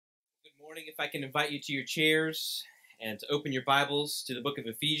Morning. If I can invite you to your chairs and to open your Bibles to the book of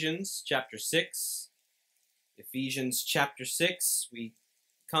Ephesians, chapter 6. Ephesians chapter 6. We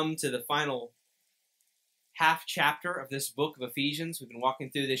come to the final half chapter of this book of Ephesians we've been walking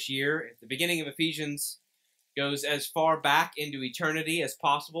through this year. At the beginning of Ephesians goes as far back into eternity as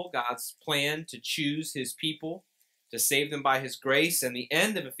possible, God's plan to choose his people, to save them by his grace. And the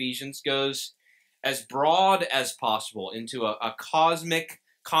end of Ephesians goes as broad as possible into a cosmic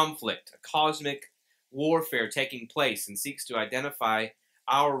conflict, a cosmic warfare taking place, and seeks to identify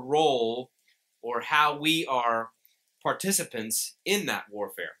our role or how we are participants in that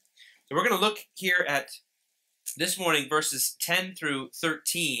warfare. So we're going to look here at this morning verses 10 through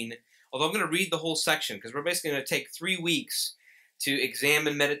 13, although I'm going to read the whole section because we're basically going to take 3 weeks to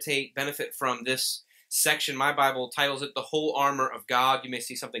examine, meditate, benefit from this section. My Bible titles it The Whole Armor of God. You may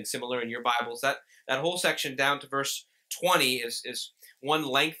see something similar in your Bibles. That whole section down to verse 20 is one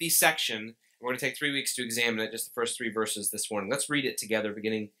lengthy section. We're going to take 3 weeks to examine it, just the first 3 verses this morning. Let's read it together,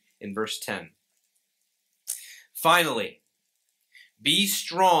 beginning in verse 10. Finally, be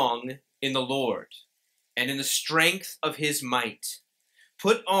strong in the Lord and in the strength of his might.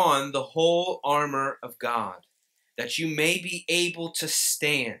 Put on the whole armor of God, that you may be able to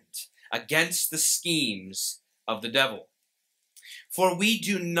stand against the schemes of the devil. For we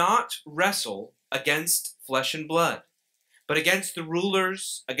do not wrestle against flesh and blood, but against the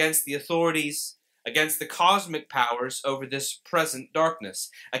rulers, against the authorities, against the cosmic powers over this present darkness,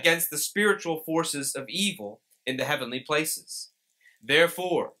 against the spiritual forces of evil in the heavenly places.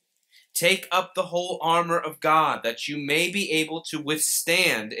 Therefore, take up the whole armor of God, that you may be able to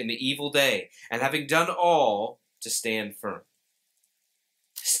withstand in the evil day, and having done all, to stand firm.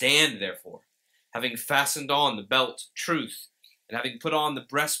 Stand, therefore, having fastened on the belt of truth, and having put on the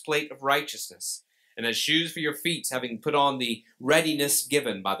breastplate of righteousness, and as shoes for your feet, having put on the readiness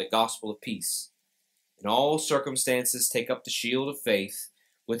given by the gospel of peace. In all circumstances take up the shield of faith,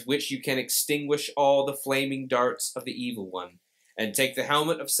 with which you can extinguish all the flaming darts of the evil one, and take the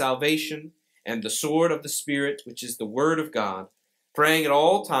helmet of salvation, and the sword of the Spirit, which is the word of God, praying at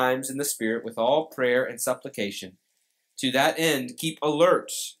all times in the Spirit with all prayer and supplication. To that end keep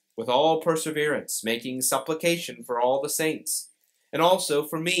alert with all perseverance, making supplication for all the saints, and also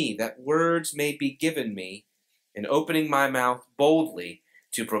for me, that words may be given me, in opening my mouth boldly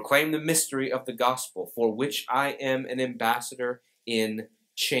to proclaim the mystery of the gospel, for which I am an ambassador in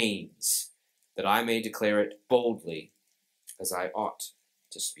chains, that I may declare it boldly as I ought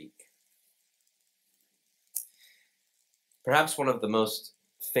to speak. Perhaps one of the most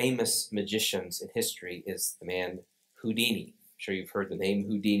famous magicians in history is the man Houdini. I'm sure you've heard the name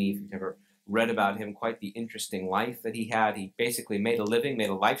Houdini if you've never read about him. Quite the interesting life that he had. He basically made a living,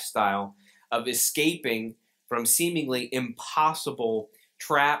 made a lifestyle of escaping from seemingly impossible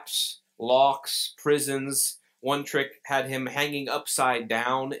traps, locks, prisons. One trick had him hanging upside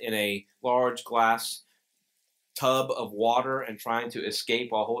down in a large glass tub of water and trying to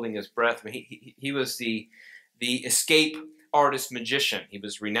escape while holding his breath. I mean, he was the escape artist magician. He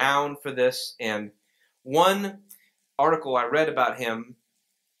was renowned for this, and one article I read about him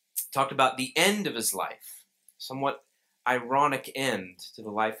talked about the end of his life, somewhat ironic end to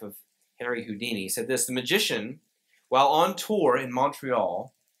the life of Henry Houdini. He said this: the magician, while on tour in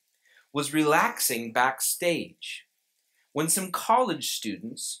Montreal, was relaxing backstage when some college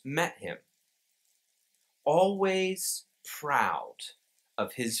students met him, always proud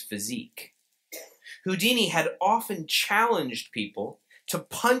of his physique. Houdini had often challenged people to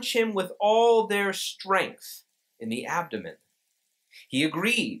punch him with all their strength in the abdomen. He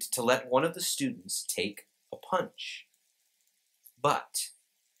agreed to let one of the students take a punch. But,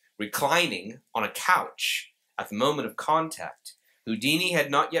 reclining on a couch at the moment of contact, Houdini had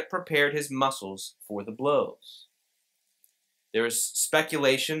not yet prepared his muscles for the blows. There is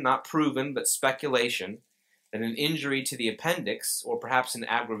speculation, not proven, but speculation, that an injury to the appendix, or perhaps an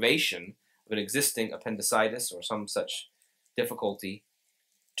aggravation of an existing appendicitis or some such difficulty,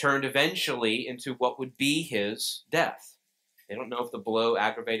 turned eventually into what would be his death. They don't know if the blow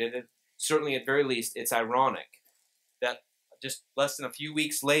aggravated it. Certainly, at very least, it's ironic that just less than a few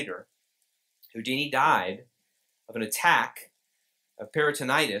weeks later, Houdini died of an attack of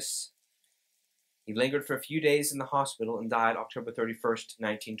peritonitis. He lingered for a few days in the hospital and died October 31st,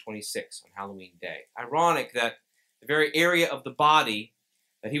 1926, on Halloween Day. Ironic that the very area of the body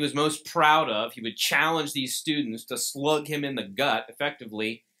that he was most proud of, he would challenge these students to slug him in the gut,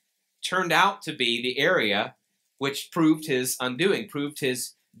 effectively, turned out to be the area which proved his undoing, proved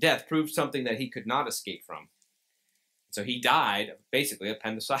his death, proved something that he could not escape from. So he died of basically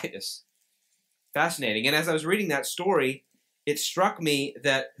appendicitis. Fascinating. And as I was reading that story, it struck me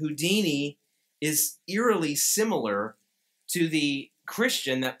that Houdini is eerily similar to the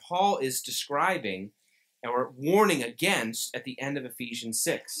Christian that Paul is describing or warning against at the end of Ephesians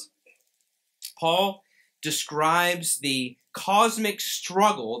 6. Paul describes the cosmic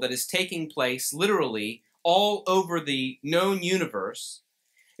struggle that is taking place literally all over the known universe.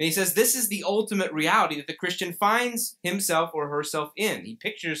 And he says this is the ultimate reality that the Christian finds himself or herself in. He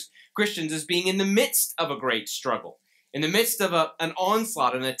pictures Christians as being in the midst of a great struggle, in the midst of an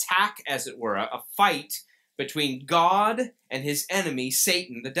onslaught, an attack, as it were, a fight between God and his enemy,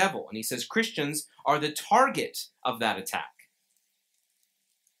 Satan, the devil. And he says Christians are the target of that attack.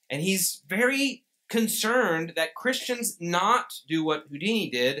 And he's very concerned that Christians not do what Houdini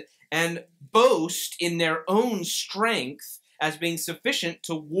did and boast in their own strength as being sufficient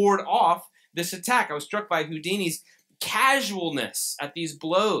to ward off this attack. I was struck by Houdini's casualness at these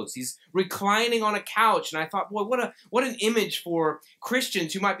blows. He's reclining on a couch, and I thought, boy, what an image for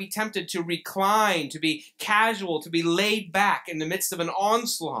Christians who might be tempted to recline, to be casual, to be laid back in the midst of an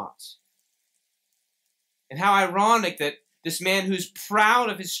onslaught. And how ironic that this man who's proud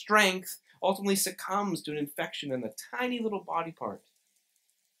of his strength ultimately succumbs to an infection in a tiny little body part.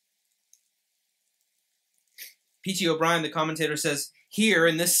 P.T. O'Brien, the commentator, says, here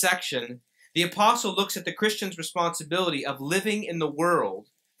in this section, the apostle looks at the Christian's responsibility of living in the world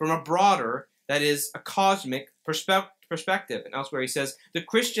from a broader, that is, a cosmic perspective. And elsewhere he says, the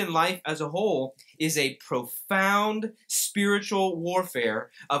Christian life as a whole is a profound spiritual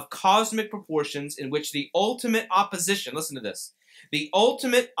warfare of cosmic proportions in which the ultimate opposition, listen to this, the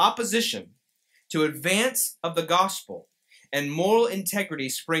ultimate opposition to advance of the gospel and moral integrity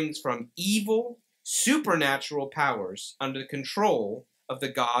springs from evil, supernatural powers under the control of the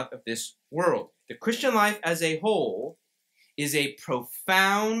God of this world. The Christian life as a whole is a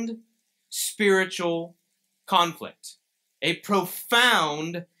profound spiritual conflict. A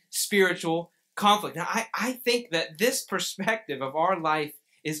profound spiritual conflict. Now, I think that this perspective of our life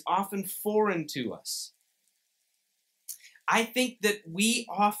is often foreign to us. I think that we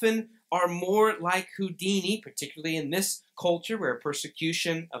often are more like Houdini, particularly in this culture where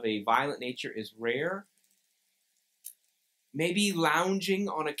persecution of a violent nature is rare. Maybe lounging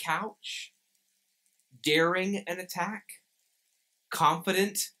on a couch, daring an attack,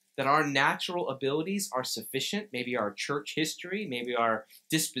 confident that our natural abilities are sufficient, maybe our church history, maybe our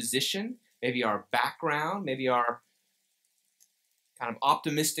disposition, maybe our background, maybe our kind of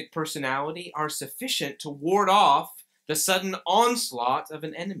optimistic personality are sufficient to ward off the sudden onslaught of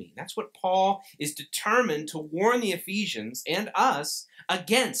an enemy. That's what Paul is determined to warn the Ephesians and us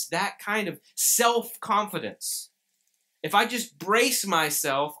against, that kind of self-confidence. If I just brace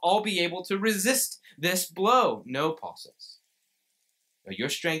myself, I'll be able to resist this blow. No, Paul says. No, your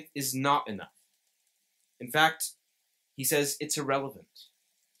strength is not enough. In fact, he says it's irrelevant.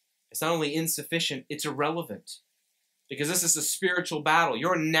 It's not only insufficient, it's irrelevant. Because this is a spiritual battle.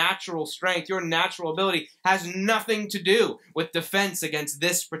 Your natural strength, your natural ability has nothing to do with defense against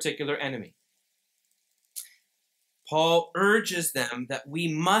this particular enemy. Paul urges them that we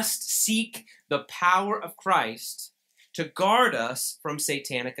must seek the power of Christ to guard us from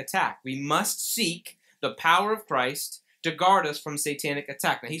satanic attack. We must seek the power of Christ to guard us from satanic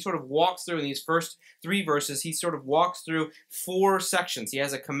attack. Now, he sort of walks through, in these first 3 verses, he sort of walks through 4 sections. He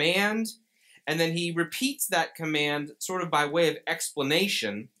has a command, and then he repeats that command sort of by way of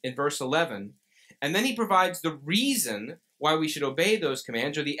explanation in verse 11. And then he provides the reason why we should obey those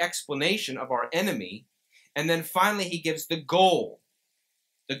commands, or the explanation of our enemy. And then finally he gives the goal.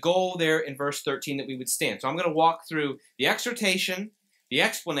 The goal there in verse 13 that we would stand. So I'm going to walk through the exhortation, the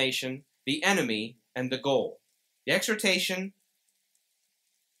explanation, the enemy, and the goal. The exhortation,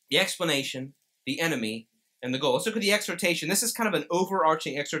 the explanation, the enemy, and the goal. Let's look at the exhortation. This is kind of an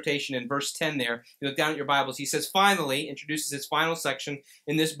overarching exhortation in verse 10 there. You look down at your Bibles. He says, finally, introduces his final section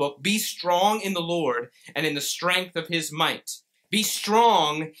in this book, be strong in the Lord and in the strength of his might. Be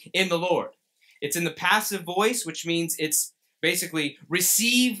strong in the Lord. It's in the passive voice, which means it's basically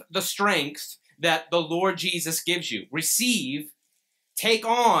receive the strength that the Lord Jesus gives you. Receive, take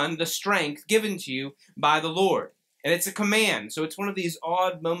on the strength given to you by the Lord. And it's a command. So it's one of these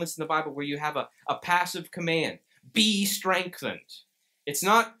odd moments in the Bible where you have a passive command. Be strengthened. It's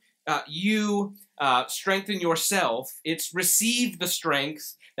not you strengthen yourself. It's receive the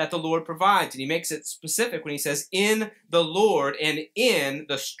strength that the Lord provides. And he makes it specific when he says, in the Lord and in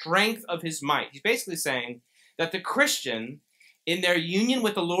the strength of his might. He's basically saying that the Christian, in their union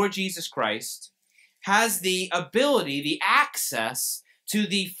with the Lord Jesus Christ, has the ability, the access to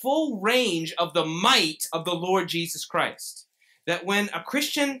the full range of the might of the Lord Jesus Christ. That when a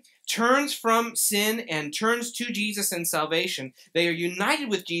Christian turns from sin and turns to Jesus in salvation, they are united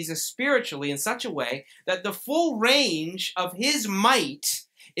with Jesus spiritually in such a way that the full range of his might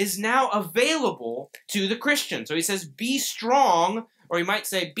is now available to the Christian. So he says, be strong, or he might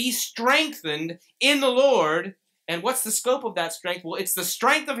say, be strengthened in the Lord. And what's the scope of that strength? Well, it's the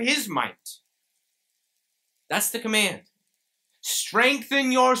strength of his might. That's the command.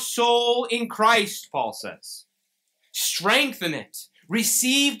 Strengthen your soul in Christ, Paul says. Strengthen it.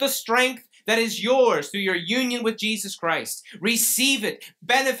 Receive the strength that is yours through your union with Jesus Christ. Receive it.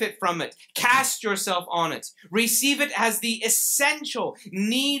 Benefit from it. Cast yourself on it. Receive it as the essential,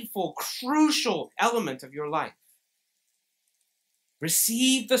 needful, crucial element of your life.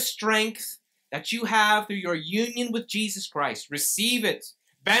 Receive the strength that you have through your union with Jesus Christ. Receive it.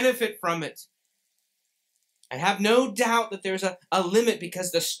 Benefit from it. And have no doubt that there's a limit,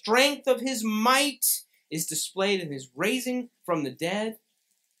 because the strength of his might is displayed in his raising from the dead.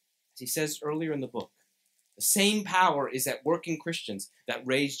 As he says earlier in the book, the same power is at work in Christians that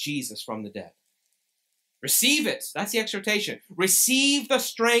raised Jesus from the dead. Receive it. That's the exhortation. Receive the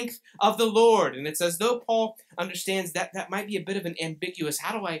strength of the Lord. And it's as though Paul understands that that might be a bit of an ambiguous,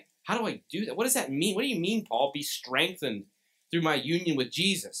 how do I do that? What does that mean? What do you mean, Paul, be strengthened through my union with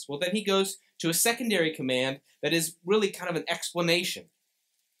Jesus? Well, then he goes to a secondary command that is really kind of an explanation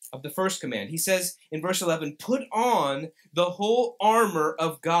of the first command. He says in verse 11, put on the whole armor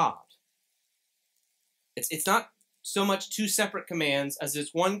of God. It's not so much two separate commands as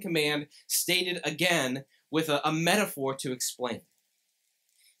it's one command stated again with a metaphor to explain.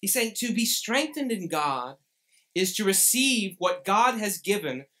 He's saying to be strengthened in God is to receive what God has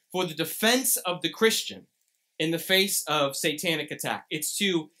given for the defense of the Christian in the face of satanic attack. It's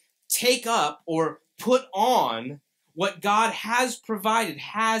to take up or put on what God has provided,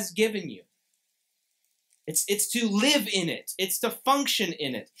 has given you. It's to live in it. It's to function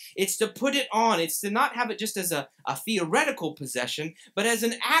in it. It's to put it on. It's to not have it just as a theoretical possession, but as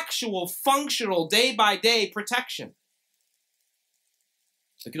an actual, functional, day-by-day protection.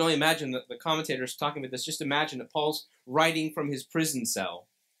 I can only imagine that the commentators talking about this. Just imagine that Paul's writing from his prison cell,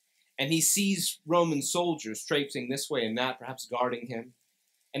 and he sees Roman soldiers traipsing this way and that, perhaps guarding him,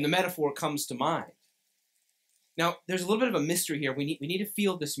 and the metaphor comes to mind. Now, there's a little bit of a mystery here. We need to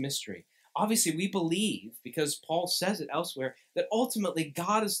feel this mystery. Obviously, we believe, because Paul says it elsewhere, that ultimately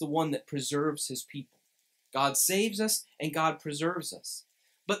God is the one that preserves his people. God saves us and God preserves us.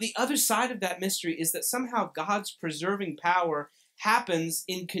 But the other side of that mystery is that somehow God's preserving power happens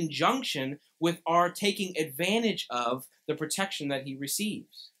in conjunction with our taking advantage of the protection that he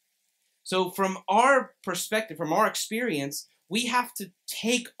receives. So from our perspective, from our experience, we have to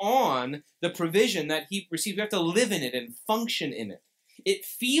take on the provision that he receives. We have to live in it and function in it. It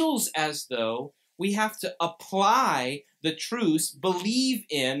feels as though we have to apply the truths, believe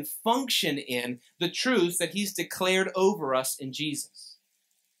in, function in the truths that he's declared over us in Jesus.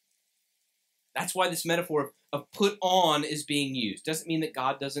 That's why this metaphor of put on is being used. Doesn't mean that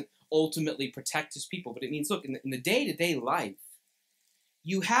God doesn't ultimately protect his people, but it means, look, in the day-to-day life,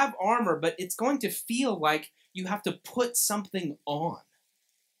 you have armor, but it's going to feel like you have to put something on.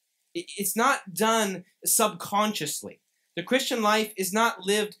 It's not done subconsciously. The Christian life is not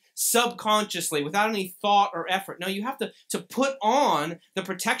lived subconsciously without any thought or effort. No, you have to put on the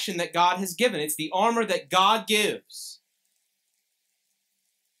protection that God has given. It's the armor that God gives.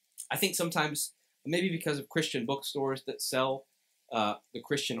 I think sometimes, maybe because of Christian bookstores that sell the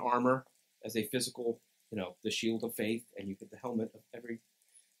Christian armor as a physical, the shield of faith, and you get the helmet of every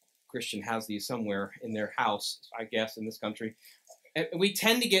Christian has these somewhere in their house, I guess, in this country. And we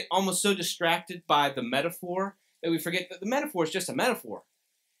tend to get almost so distracted by the metaphor that we forget that the metaphor is just a metaphor.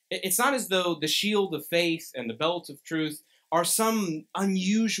 It's not as though the shield of faith and the belt of truth are some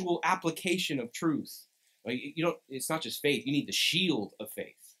unusual application of truth. It's not just faith. You need the shield of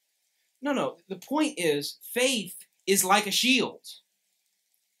faith. No. The point is, faith is like a shield.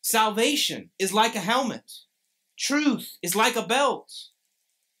 Salvation is like a helmet. Truth is like a belt.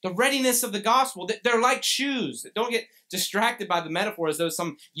 The readiness of the gospel, they're like shoes. Don't get distracted by the metaphor as though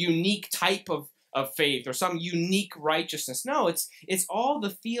some unique type of faith or some unique righteousness. No, it's all the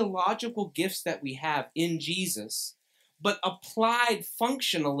theological gifts that we have in Jesus, but applied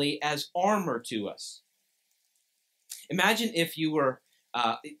functionally as armor to us. Imagine if you were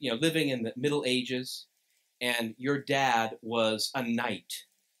living in the Middle Ages and your dad was a knight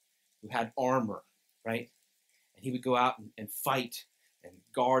who had armor, right? And he would go out and fight and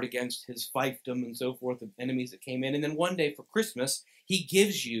guard against his fiefdom and so forth of enemies that came in. And then one day for Christmas, he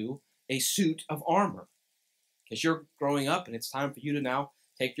gives you a suit of armor because you're growing up and it's time for you to now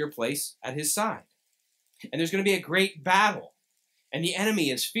take your place at his side. And there's going to be a great battle. And the enemy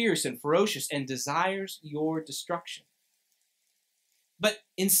is fierce and ferocious and desires your destruction. But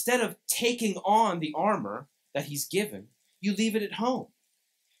instead of taking on the armor that he's given, you leave it at home,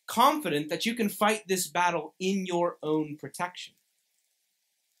 confident that you can fight this battle in your own protection.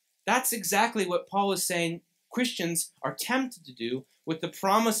 That's exactly what Paul is saying Christians are tempted to do with the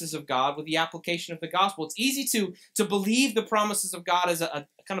promises of God, with the application of the gospel. It's easy to believe the promises of God as a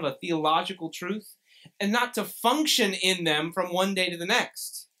kind of a theological truth and not to function in them from one day to the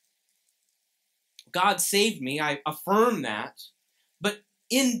next. God saved me, I affirm that, but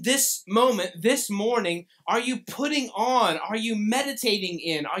in this moment, this morning, are you putting on, are you meditating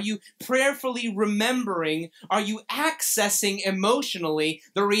in, are you prayerfully remembering, are you accessing emotionally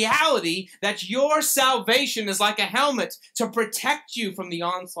the reality that your salvation is like a helmet to protect you from the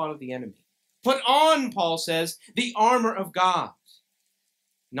onslaught of the enemy? Put on, Paul says, the armor of God.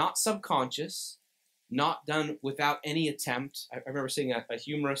 Not subconscious, not done without any attempt. I remember seeing a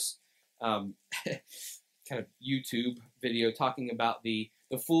humorous kind of YouTube video talking about the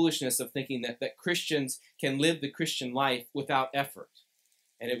foolishness of thinking that Christians can live the Christian life without effort.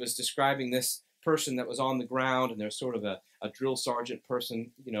 And it was describing this person that was on the ground, and there's sort of a drill sergeant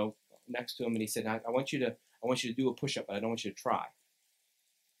person, next to him, and he said, I want you to do a push-up, but I don't want you to try.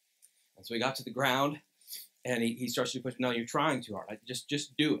 And so he got to the ground, and he starts to push. No, you're trying too hard. Just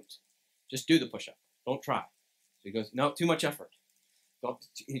do it. Just do the push-up. Don't try. So he goes, no, too much effort.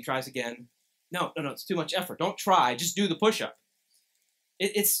 He tries again. No, it's too much effort. Don't try. Just do the push-up.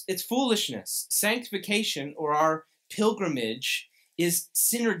 It's foolishness. Sanctification, or our pilgrimage, is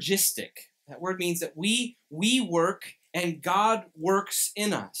synergistic. That word means that we work and God works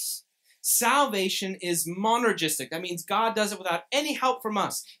in us. Salvation is monergistic. That means God does it without any help from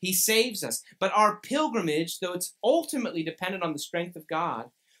us. He saves us. But our pilgrimage, though it's ultimately dependent on the strength of God,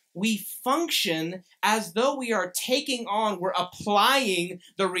 we function as though we are taking on, we're applying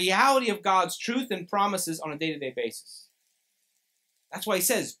the reality of God's truth and promises on a day-to-day basis. That's why he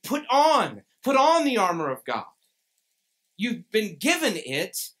says, put on the armor of God. You've been given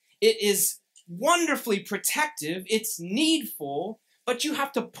it. It is wonderfully protective. It's needful, but you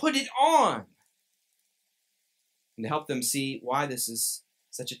have to put it on. And to help them see why this is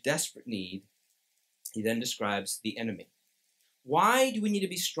such a desperate need, he then describes the enemy. Why do we need to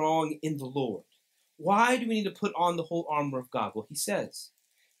be strong in the Lord? Why do we need to put on the whole armor of God? Well, he says,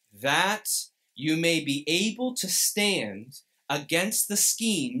 that you may be able to stand against the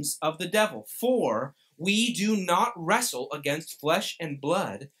schemes of the devil. For we do not wrestle against flesh and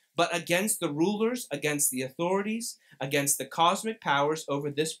blood, but against the rulers, against the authorities, against the cosmic powers over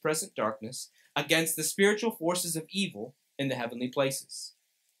this present darkness, against the spiritual forces of evil in the heavenly places.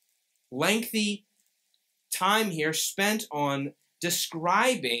 Lengthy time here spent on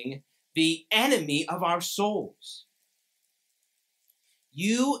describing the enemy of our souls.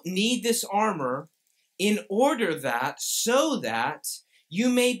 You need this armor in order so that you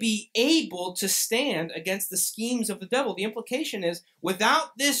may be able to stand against the schemes of the devil. The implication is,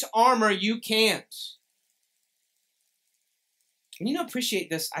 without this armor, you can't. And you appreciate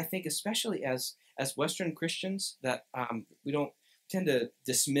this, I think, especially as Western Christians, that we don't tend to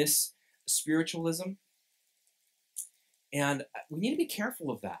dismiss spiritualism. And we need to be careful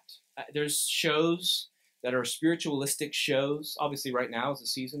of that. There's shows that are spiritualistic shows. Obviously, right now is a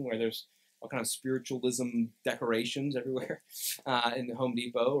season where there's all kind of spiritualism decorations everywhere in the Home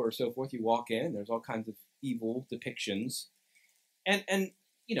Depot or so forth. You walk in, there's all kinds of evil depictions. And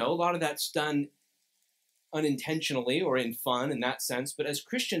a lot of that's done unintentionally or in fun in that sense. But as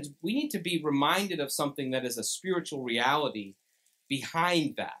Christians, we need to be reminded of something that is a spiritual reality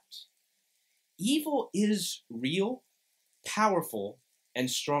behind that. Evil is real, powerful, and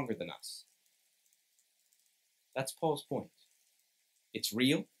stronger than us. That's Paul's point. It's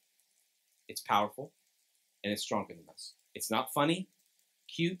real, it's powerful, and it's stronger than us. It's not funny,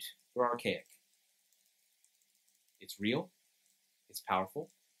 cute, or archaic. It's real, it's powerful,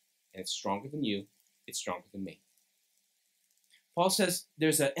 and it's stronger than you, it's stronger than me. Paul says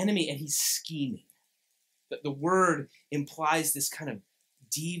there's an enemy and he's scheming. The word implies this kind of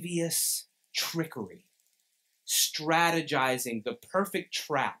devious trickery, strategizing the perfect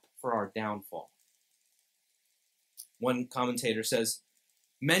trap for our downfall. One commentator says,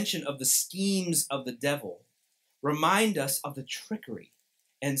 mention of the schemes of the devil remind us of the trickery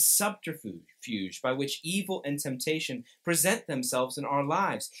and subterfuge by which evil and temptation present themselves in our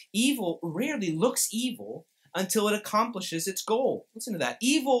lives. Evil rarely looks evil until it accomplishes its goal. Listen to that.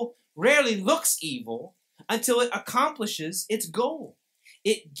 Evil rarely looks evil until it accomplishes its goal.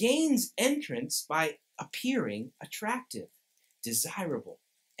 It gains entrance by appearing attractive, desirable,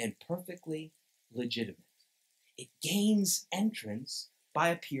 and perfectly legitimate. It gains entrance by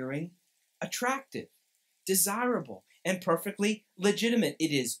appearing attractive, desirable, and perfectly legitimate.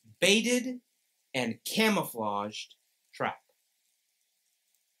 It is baited and camouflaged trap.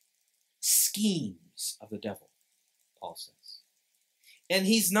 Schemes of the devil, Paul says. And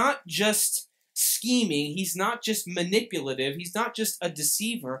he's not just scheming, he's not just manipulative, he's not just a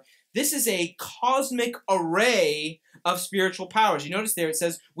deceiver. This is a cosmic array of spiritual powers. You notice there it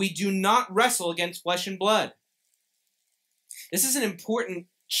says, we do not wrestle against flesh and blood. This is an important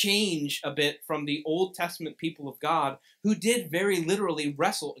change a bit from the Old Testament people of God who did very literally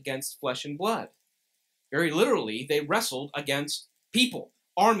wrestle against flesh and blood. Very literally, they wrestled against people,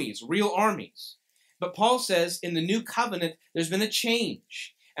 armies, real armies. But Paul says in the new covenant, there's been a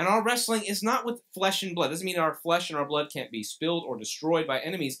change. And our wrestling is not with flesh and blood. It doesn't mean our flesh and our blood can't be spilled or destroyed by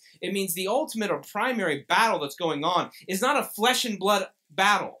enemies. It means the ultimate or primary battle that's going on is not a flesh and blood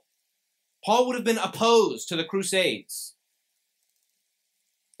battle. Paul would have been opposed to the Crusades.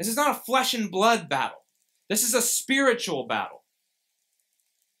 This is not a flesh and blood battle. This is a spiritual battle.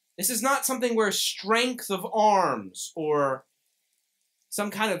 This is not something where strength of arms or some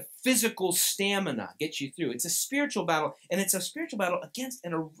kind of physical stamina gets you through. It's a spiritual battle, and it's a spiritual battle against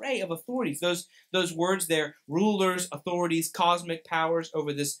an array of authorities. Those words there, rulers, authorities, cosmic powers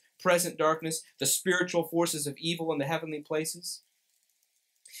over this present darkness, the spiritual forces of evil in the heavenly places.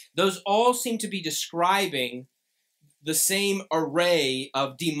 Those all seem to be describing the same array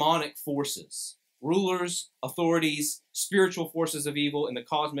of demonic forces. Rulers, authorities, spiritual forces of evil, and the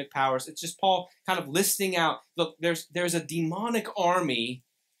cosmic powers. It's just Paul kind of listing out, look, there's a demonic army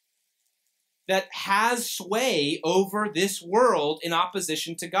that has sway over this world in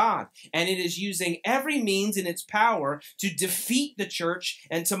opposition to God. And it is using every means in its power to defeat the church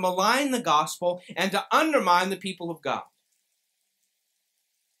and to malign the gospel and to undermine the people of God.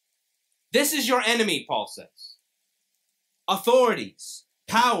 This is your enemy, Paul says. Authorities,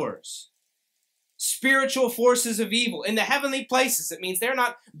 powers, spiritual forces of evil in the heavenly places. It means they're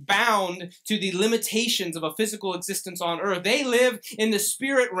not bound to the limitations of a physical existence on earth. They live in the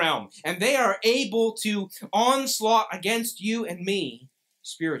spirit realm, and they are able to onslaught against you and me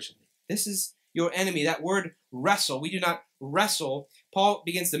spiritually. This is your enemy. That word wrestle, we do not wrestle. Paul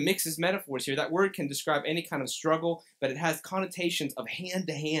begins to mix his metaphors here. That word can describe any kind of struggle, but it has connotations of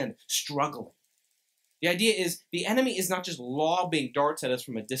hand-to-hand struggling. The idea is the enemy is not just lobbing darts at us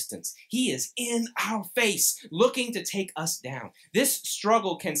from a distance. He is in our face, looking to take us down. This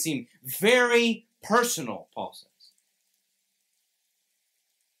struggle can seem very personal, Paul says.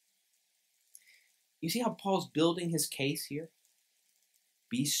 You see how Paul's building his case here?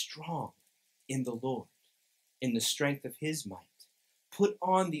 Be strong in the Lord, in the strength of his might. Put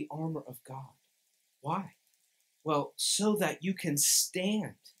on the armor of God. Why? Well, so that you can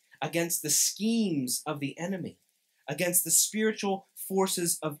stand against the schemes of the enemy, against the spiritual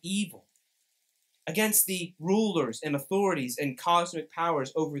forces of evil, against the rulers and authorities and cosmic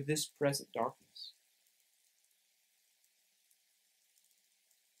powers over this present darkness.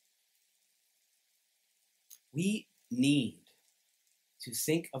 We need to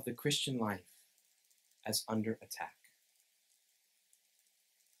think of the Christian life as under attack.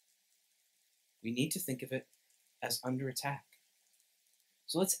 We need to think of it as under attack.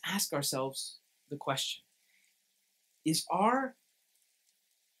 So let's ask ourselves the question, is our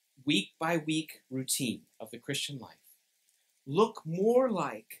week-by-week routine of the Christian life look more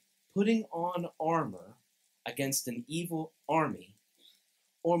like putting on armor against an evil army,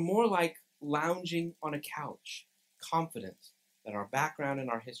 or more like lounging on a couch, confident that our background and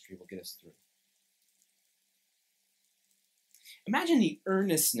our history will get us through? Imagine the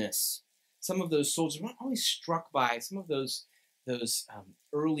earnestness some of those soldiers. I'm always struck by some of those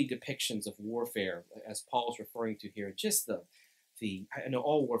early depictions of warfare, as Paul's referring to here. Just I know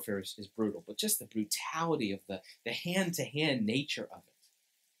all warfare is brutal, but just the brutality of the hand-to-hand nature of it.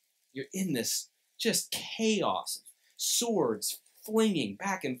 You're in this just chaos of swords flinging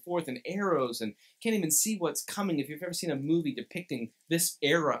back and forth and arrows, and can't even see what's coming. If you've ever seen a movie depicting this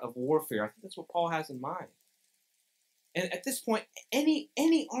era of warfare, I think that's what Paul has in mind. And at this point, any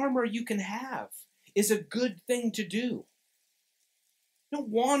armor you can have is a good thing to do. Don't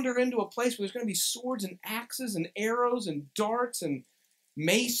wander into a place where there's going to be swords and axes and arrows and darts and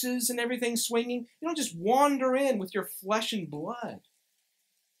maces and everything swinging. You don't just wander in with your flesh and blood.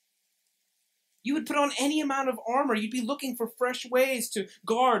 You would put on any amount of armor. You'd be looking for fresh ways to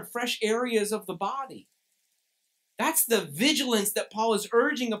guard fresh areas of the body. That's the vigilance that Paul is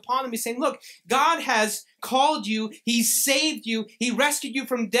urging upon them. He's saying, look, God has called you. He saved you. He rescued you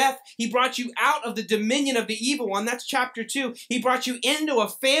from death. He brought you out of the dominion of the evil one. That's chapter 2. He brought you into a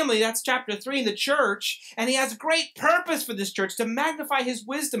family. That's chapter 3 in the church. And he has great purpose for this church to magnify his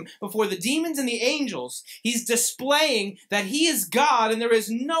wisdom before the demons and the angels. He's displaying that he is God and there is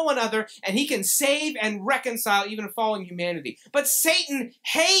no one other, and he can save and reconcile even fallen humanity. But Satan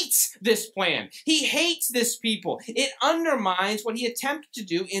hates this plan. He hates this people. It undermines what he attempted to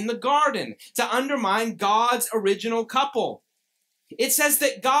do in the garden, to undermine God's original couple. It says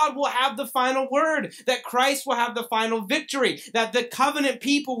that God will have the final word, that Christ will have the final victory, that the covenant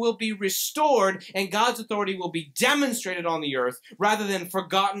people will be restored, and God's authority will be demonstrated on the earth rather than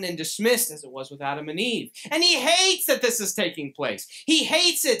forgotten and dismissed as it was with Adam and Eve. And he hates that this is taking place. He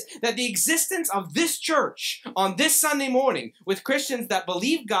hates it that the existence of this church on this Sunday morning with Christians that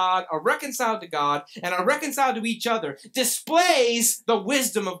believe God, are reconciled to God, and are reconciled to each other displays the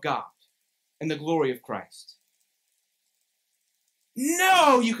wisdom of God and the glory of Christ.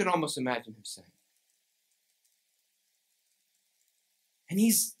 No, you can almost imagine him saying. And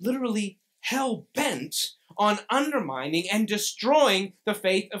he's literally hell-bent on undermining and destroying the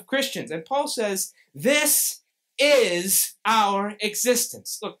faith of Christians. And Paul says, this is our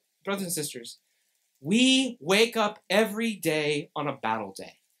existence. Look, brothers and sisters, we wake up every day on a battle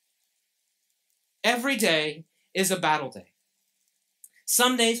day. Every day is a battle day.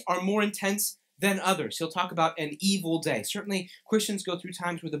 Some days are more intense than others. He'll talk about an evil day. Certainly, Christians go through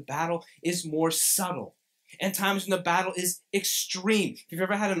times where the battle is more subtle and times when the battle is extreme. If you've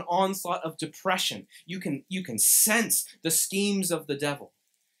ever had an onslaught of depression, you can sense the schemes of the devil,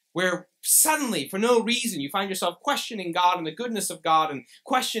 where suddenly, for no reason, you find yourself questioning God and the goodness of God and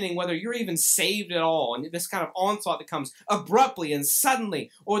questioning whether you're even saved at all. And this kind of onslaught that comes abruptly and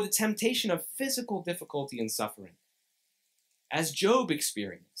suddenly, or the temptation of physical difficulty and suffering, as Job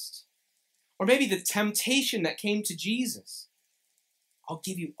experienced. Or maybe the temptation that came to Jesus. I'll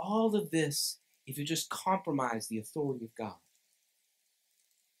give you all of this if you just compromise the authority of God.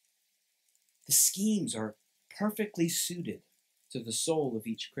 The schemes are perfectly suited to the soul of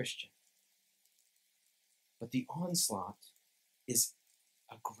each Christian. But the onslaught is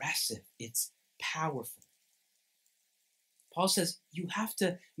aggressive. It's powerful. Paul says you have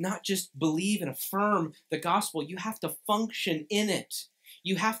to not just believe and affirm the gospel, you have to function in it.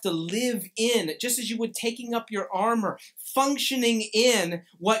 You have to live in, just as you would taking up your armor, functioning in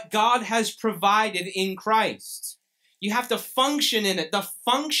what God has provided in Christ. You have to function in it. The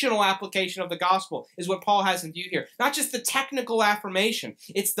functional application of the gospel is what Paul has in view here. Not just the technical affirmation.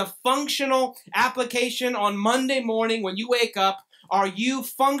 It's the functional application on Monday morning when you wake up. Are you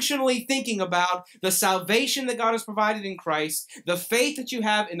functionally thinking about the salvation that God has provided in Christ, the faith that you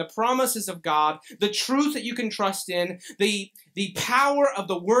have in the promises of God, the truth that you can trust in, the power of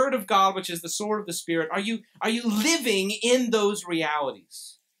the Word of God, which is the sword of the Spirit? Are you living in those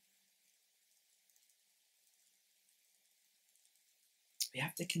realities? We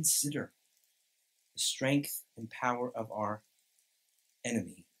have to consider the strength and power of our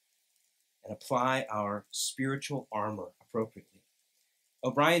enemy and apply our spiritual armor appropriately.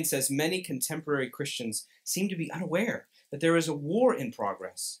 O'Brien says many contemporary Christians seem to be unaware that there is a war in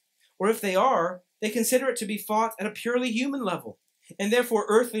progress, or if they are, they consider it to be fought at a purely human level, and therefore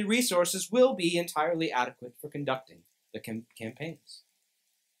earthly resources will be entirely adequate for conducting the campaigns.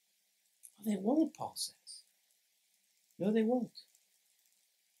 Well, they won't, Paul says. No, they won't.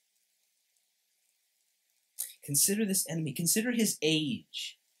 Consider this enemy. Consider his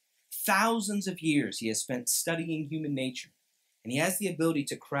age. Thousands of years he has spent studying human nature, and he has the ability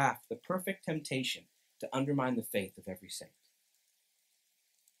to craft the perfect temptation to undermine the faith of every saint.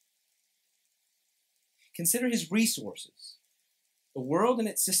 Consider his resources. The world and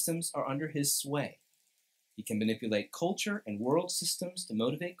its systems are under his sway. He can manipulate culture and world systems to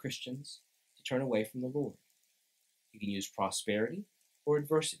motivate Christians to turn away from the Lord. He can use prosperity or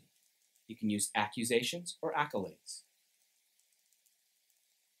adversity. He can use accusations or accolades.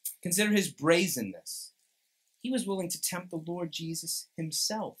 Consider his brazenness. He was willing to tempt the Lord Jesus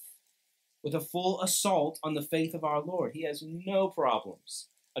himself with a full assault on the faith of our Lord. He has no problems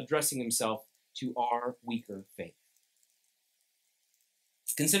addressing himself to our weaker faith.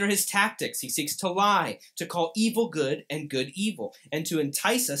 Consider his tactics. He seeks to lie, to call evil good and good evil, and to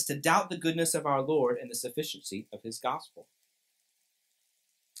entice us to doubt the goodness of our Lord and the sufficiency of his gospel.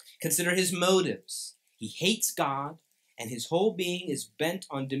 Consider his motives. He hates God, and his whole being is bent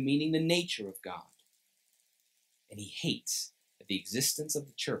on demeaning the nature of God. And he hates that the existence of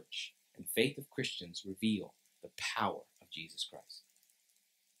the church and faith of Christians reveal the power of Jesus Christ.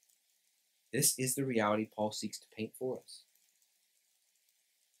 This is the reality Paul seeks to paint for us.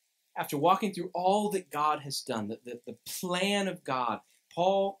 after walking through all that God has done, the plan of God,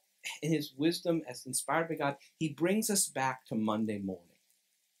 Paul, in his wisdom as inspired by God, he brings us back to Monday morning.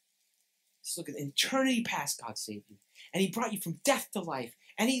 Just look at eternity past, God saved you. And he brought you from death to life.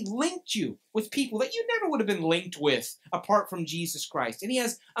 And he linked you with people that you never would have been linked with apart from Jesus Christ. And he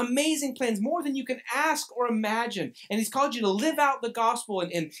has amazing plans, more than you can ask or imagine. And he's called you to live out the gospel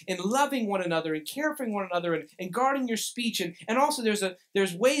in loving one another and caring for one another and guarding your speech. And also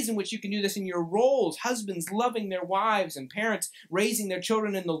there's ways in which you can do this in your roles. Husbands loving their wives, and parents raising their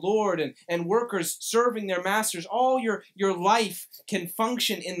children in the Lord, and workers serving their masters. All your life can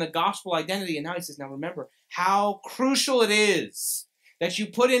function in the gospel identity. And now he says, now remember how crucial it is that you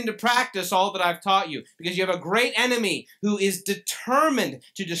put into practice all that I've taught you, because you have a great enemy who is determined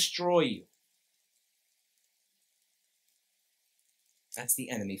to destroy you. That's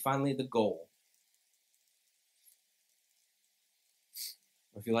the enemy. Finally, the goal.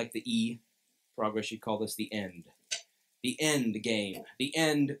 Or if you like the E progress, you'd call this the end. The end game. The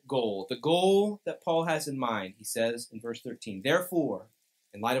end goal. The goal that Paul has in mind, he says in verse 13, therefore,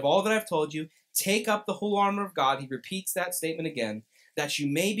 in light of all that I've told you, take up the whole armor of God. He repeats that statement again, that you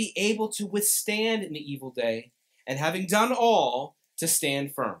may be able to withstand in the evil day, and having done all, to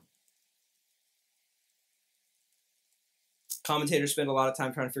stand firm. Commentators spend a lot of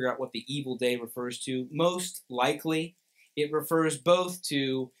time trying to figure out what the evil day refers to. Most likely, it refers both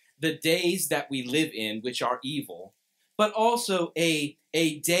to the days that we live in, which are evil, but also a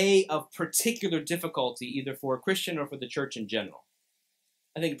day of particular difficulty, either for a Christian or for the church in general.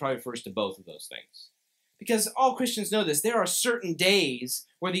 I think it probably refers to both of those things. Because all Christians know this, there are certain days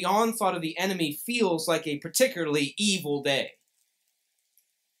where the onslaught of the enemy feels like a particularly evil day.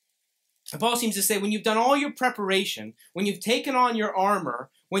 And Paul seems to say, when you've done all your preparation, when you've taken on your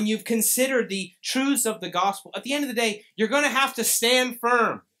armor, when you've considered the truths of the gospel, at the end of the day, you're going to have to stand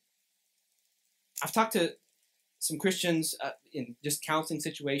firm. I've talked to some Christians in just counseling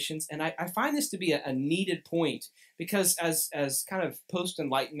situations, and I find this to be a needed point, because as kind of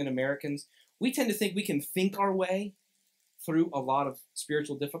post-Enlightenment Americans, we tend to think we can think our way through a lot of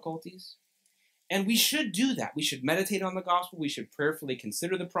spiritual difficulties. And we should do that. We should meditate on the gospel. We should prayerfully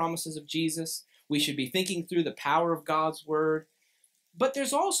consider the promises of Jesus. We should be thinking through the power of God's word. But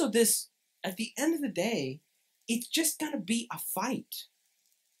there's also this, at the end of the day, it's just going to be a fight.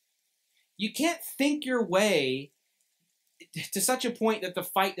 You can't think your way to such a point that the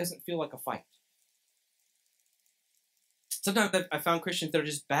fight doesn't feel like a fight. Sometimes I found Christians that are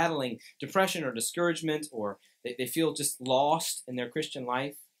just battling depression or discouragement, or they feel just lost in their Christian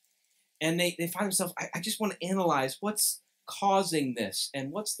life. And they find themselves, I just want to analyze what's causing this,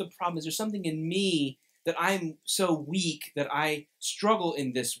 and what's the problem. Is there something in me that I'm so weak that I struggle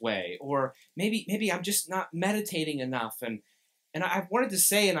in this way? Or maybe I'm just not meditating enough. And I've wanted to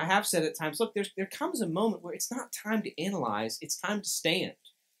say, and I have said at times, look, there comes a moment where it's not time to analyze, it's time to stand.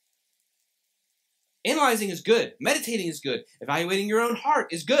 Analyzing is good. Meditating is good. Evaluating your own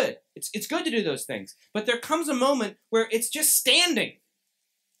heart is good. It's good to do those things. But there comes a moment where it's just standing.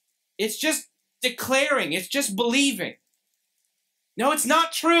 It's just declaring. It's just believing. No, it's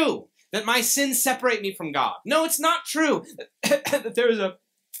not true that my sins separate me from God. No, it's not true that there is a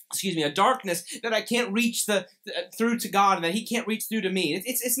darkness that I can't reach through to God, and that he can't reach through to me.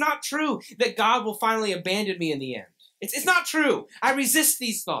 It's not true that God will finally abandon me in the end. It's not true. I resist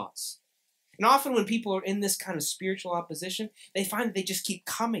these thoughts. And often when people are in this kind of spiritual opposition, they find that they just keep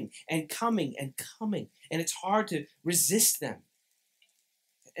coming and coming and coming, and it's hard to resist them.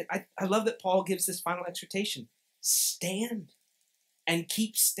 And I love that Paul gives this final exhortation. Stand and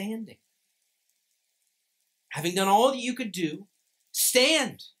keep standing. Having done all that you could do,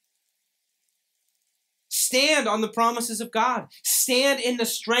 stand. Stand on the promises of God. Stand in the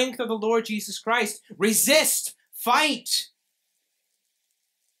strength of the Lord Jesus Christ. Resist. Fight.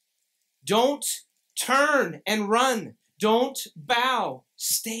 Don't turn and run. Don't bow.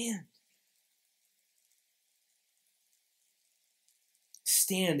 Stand.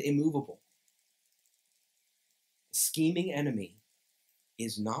 Stand immovable. The scheming enemy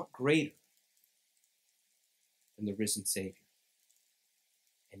is not greater than the risen Savior.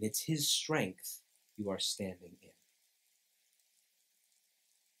 And it's his strength you are standing in.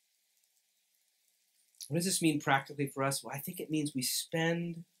 What does this mean practically for us? Well, I think it means we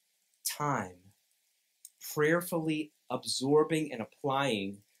spend time prayerfully absorbing and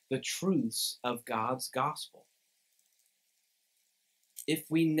applying the truths of God's gospel. If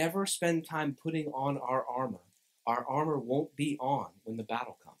we never spend time putting on our armor won't be on when the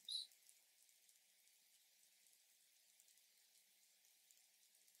battle comes.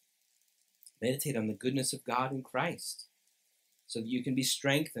 Meditate on the goodness of God in Christ so that you can be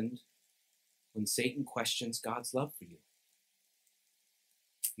strengthened when Satan questions God's love for you.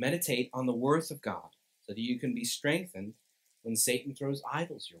 Meditate on the worth of God so that you can be strengthened when Satan throws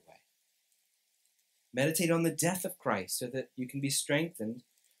idols your way. Meditate on the death of Christ so that you can be strengthened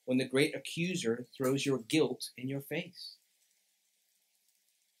when the great accuser throws your guilt in your face.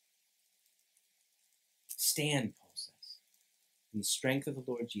 Stand, Paul says, in the strength of the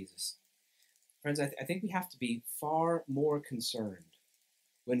Lord Jesus. Friends, I think we have to be far more concerned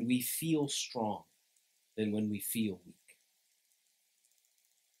when we feel strong than when we feel weak.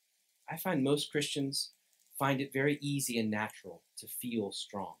 I find most Christians find it very easy and natural to feel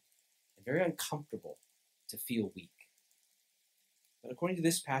strong and very uncomfortable to feel weak. But according to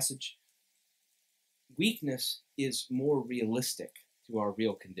this passage, weakness is more realistic to our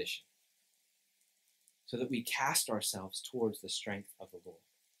real condition, so that we cast ourselves towards the strength of the Lord.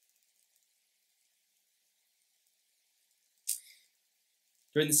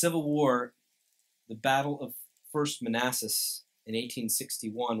 During the Civil War, the Battle of First Manassas in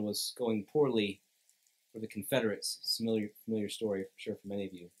 1861 was going poorly for the Confederates. It's a familiar story, I'm sure, for many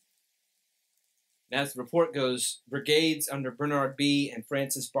of you. And as the report goes, brigades under Bernard B. and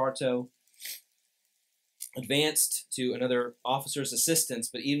Francis Bartow advanced to another officer's assistance,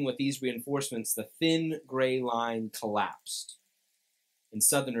 but even with these reinforcements, the thin gray line collapsed, and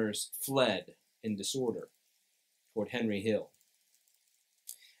Southerners fled in disorder toward Henry Hill.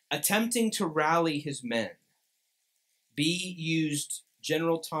 Attempting to rally his men, B used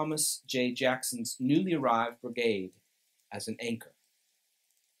General Thomas J. Jackson's newly arrived brigade as an anchor.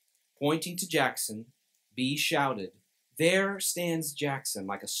 Pointing to Jackson, B shouted, "There stands Jackson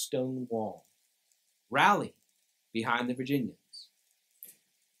like a stone wall. Rally behind the Virginians."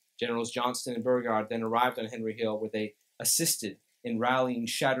 Generals Johnston and Beauregard then arrived on Henry Hill, where they assisted in rallying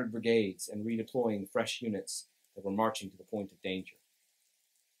shattered brigades and redeploying fresh units that were marching to the point of danger.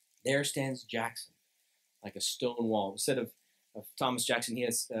 There stands Jackson like a stone wall. Instead of Thomas Jackson, he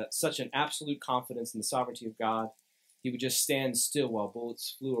has such an absolute confidence in the sovereignty of God, he would just stand still while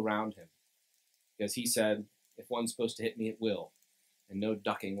bullets flew around him. Because he said, if one's supposed to hit me, it will. And no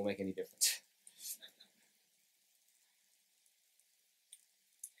ducking will make any difference.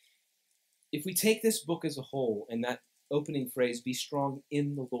 If we take this book as a whole, and that opening phrase, be strong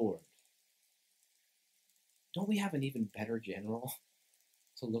in the Lord, don't we have an even better general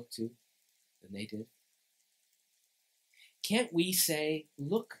to look to than they did? Can't we say,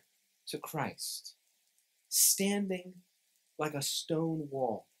 look to Christ, standing like a stone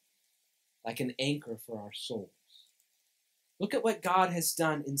wall, like an anchor for our souls? Look at what God has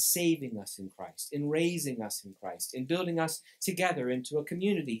done in saving us in Christ, in raising us in Christ, in building us together into a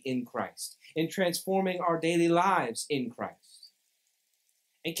community in Christ, in transforming our daily lives in Christ.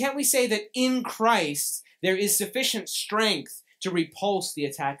 And can't we say that in Christ there is sufficient strength to repulse the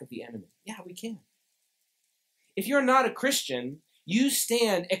attack of the enemy? Yeah, we can. If you're not a Christian, you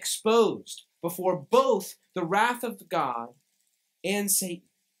stand exposed before both the wrath of God and Satan.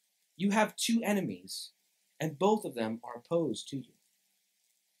 You have two enemies, and both of them are opposed to you.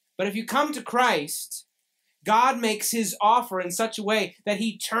 But if you come to Christ, God makes his offer in such a way that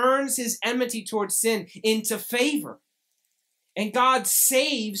he turns his enmity towards sin into favor. And God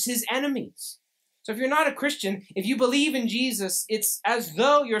saves his enemies. So if you're not a Christian, if you believe in Jesus, it's as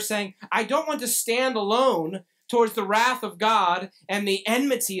though you're saying, I don't want to stand alone towards the wrath of God and the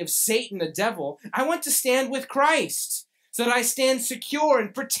enmity of Satan, the devil. I want to stand with Christ so that I stand secure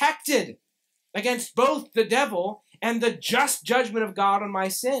and protected against both the devil and the just judgment of God on my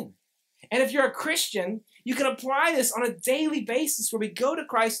sin. And if you're a Christian, you can apply this on a daily basis where we go to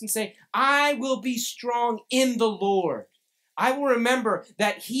Christ and say, I will be strong in the Lord. I will remember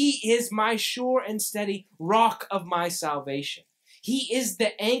that he is my sure and steady rock of my salvation. He is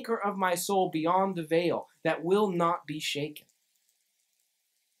the anchor of my soul beyond the veil that will not be shaken.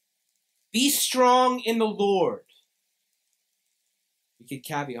 Be strong in the Lord. We could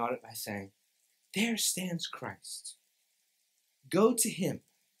caveat it by saying, there stands Christ. Go to him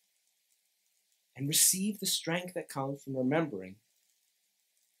and receive the strength that comes from remembering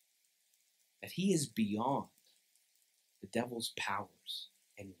that he is beyond the devil's powers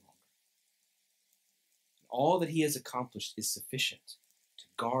any longer. All that he has accomplished is sufficient to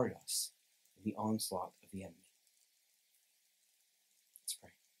guard us in the onslaught of the enemy. Let's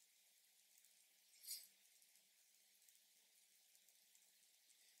pray.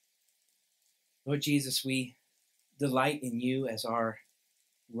 Lord Jesus, we delight in you as our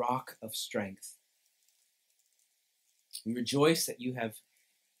rock of strength. We rejoice that you have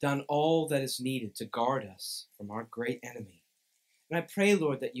done all that is needed to guard us from our great enemy. And I pray,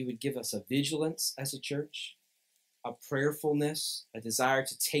 Lord, that you would give us a vigilance as a church, a prayerfulness, a desire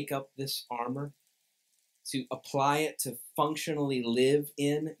to take up this armor, to apply it, to functionally live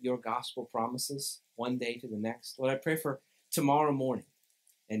in your gospel promises one day to the next. Lord, I pray for tomorrow morning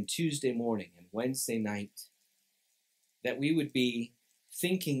and Tuesday morning and Wednesday night, that we would be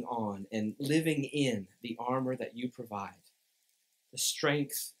thinking on and living in the armor that you provide, the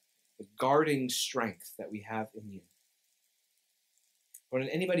strength, the guarding strength that we have in you. Lord,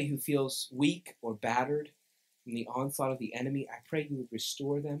 and anybody who feels weak or battered from the onslaught of the enemy, I pray you would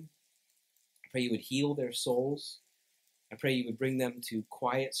restore them. I pray you would heal their souls. I pray you would bring them to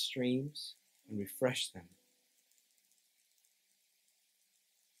quiet streams and refresh them.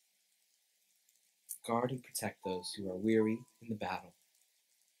 Guard and protect those who are weary in the battle.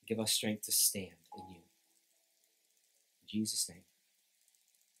 Give us strength to stand in you. In Jesus' name.